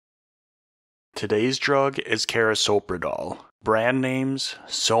Today's drug is Carisoprodol. Brand names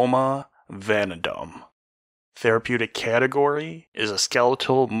Soma, Vanadom. Therapeutic category is a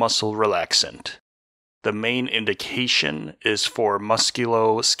skeletal muscle relaxant. The main indication is for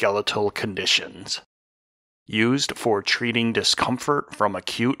musculoskeletal conditions. Used for treating discomfort from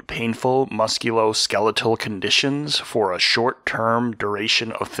acute painful musculoskeletal conditions for a short-term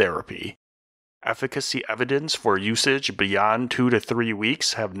duration of therapy. Efficacy evidence for usage beyond 2 to 3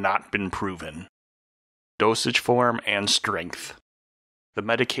 weeks have not been proven. Dosage form and strength. The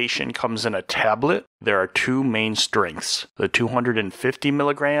medication comes in a tablet. There are two main strengths, the 250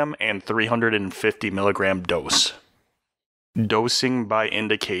 mg and 350 mg dose. Dosing by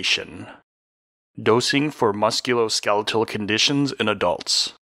indication. Dosing for musculoskeletal conditions in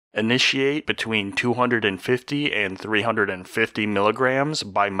adults. Initiate between 250 and 350 milligrams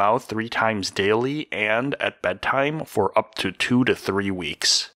by mouth 3 times daily and at bedtime for up to 2 to 3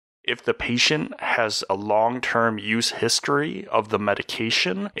 weeks. If the patient has a long-term use history of the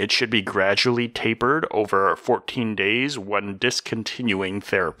medication, it should be gradually tapered over 14 days when discontinuing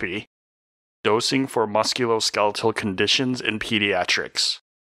therapy. Dosing for musculoskeletal conditions in pediatrics.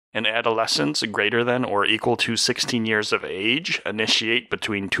 In adolescents greater than or equal to 16 years of age, initiate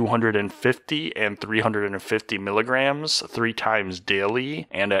between 250 and 350 milligrams 3 times daily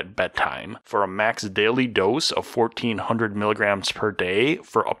and at bedtime for a max daily dose of 1,400 milligrams per day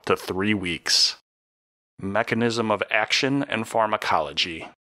for up to 3 weeks. Mechanism of action and pharmacology.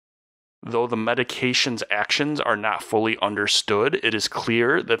 Though the medication's actions are not fully understood, it is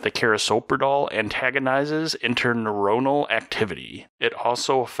clear that the Carisoprodol antagonizes interneuronal activity. It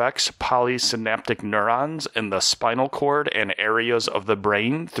also affects polysynaptic neurons in the spinal cord and areas of the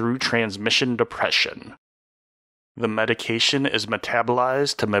brain through transmission depression. The medication is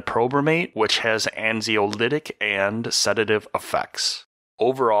metabolized to meprobamate, which has anxiolytic and sedative effects.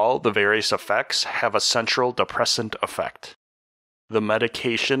 Overall, the various effects have a central depressant effect. The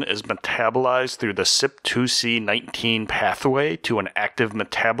medication is metabolized through the CYP2C19 pathway to an active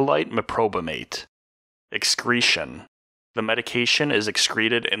metabolite, meprobamate. Excretion. The medication is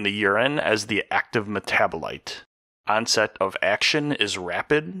excreted in the urine as the active metabolite. Onset of action is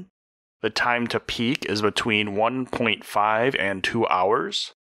rapid. The time to peak is between 1.5 and 2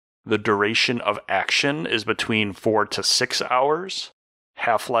 hours. The duration of action is between 4 to 6 hours.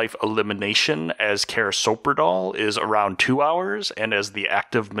 Half-life elimination as Carisoprodol is around 2 hours, and as the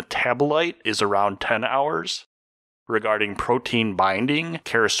active metabolite is around 10 hours. Regarding protein binding,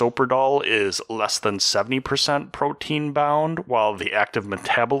 Carisoprodol is less than 70% protein bound, while the active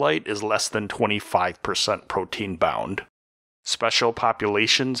metabolite is less than 25% protein bound. Special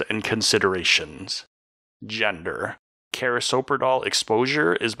populations and considerations. Gender. Carisoprodol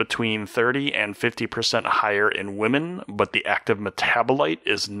exposure is between 30 and 50% higher in women, but the active metabolite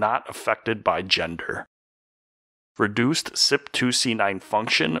is not affected by gender. Reduced CYP2C9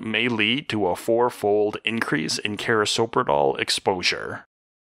 function may lead to a 4-fold increase in Carisoprodol exposure.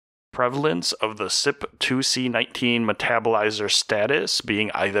 Prevalence of the CYP2C19 metabolizer status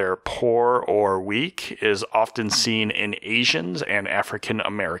being either poor or weak is often seen in Asians and African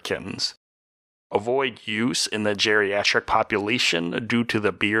Americans. Avoid use in the geriatric population due to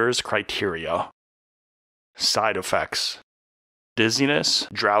the Beers criteria. Side effects. Dizziness,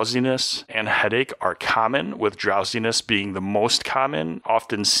 drowsiness, and headache are common, with drowsiness being the most common,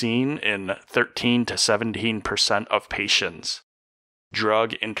 often seen in 13 to 17% of patients.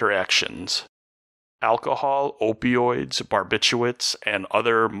 Drug interactions. Alcohol, opioids, barbiturates, and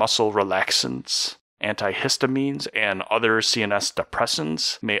other muscle relaxants, antihistamines, and other CNS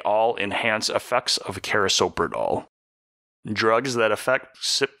depressants may all enhance effects of Carisoprodol. Drugs that affect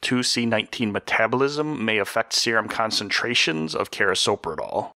CYP2C19 metabolism may affect serum concentrations of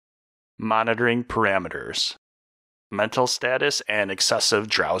Carisoprodol. Monitoring parameters. Mental status and excessive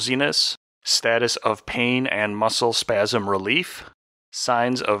drowsiness. Status of pain and muscle spasm relief.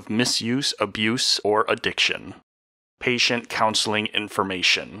 Signs of misuse, abuse, or addiction. Patient counseling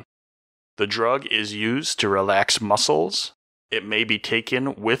information. The drug is used to relax muscles. It may be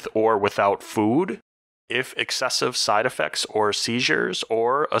taken with or without food. If excessive side effects or seizures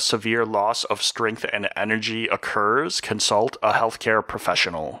or a severe loss of strength and energy occurs, consult a healthcare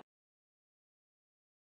professional.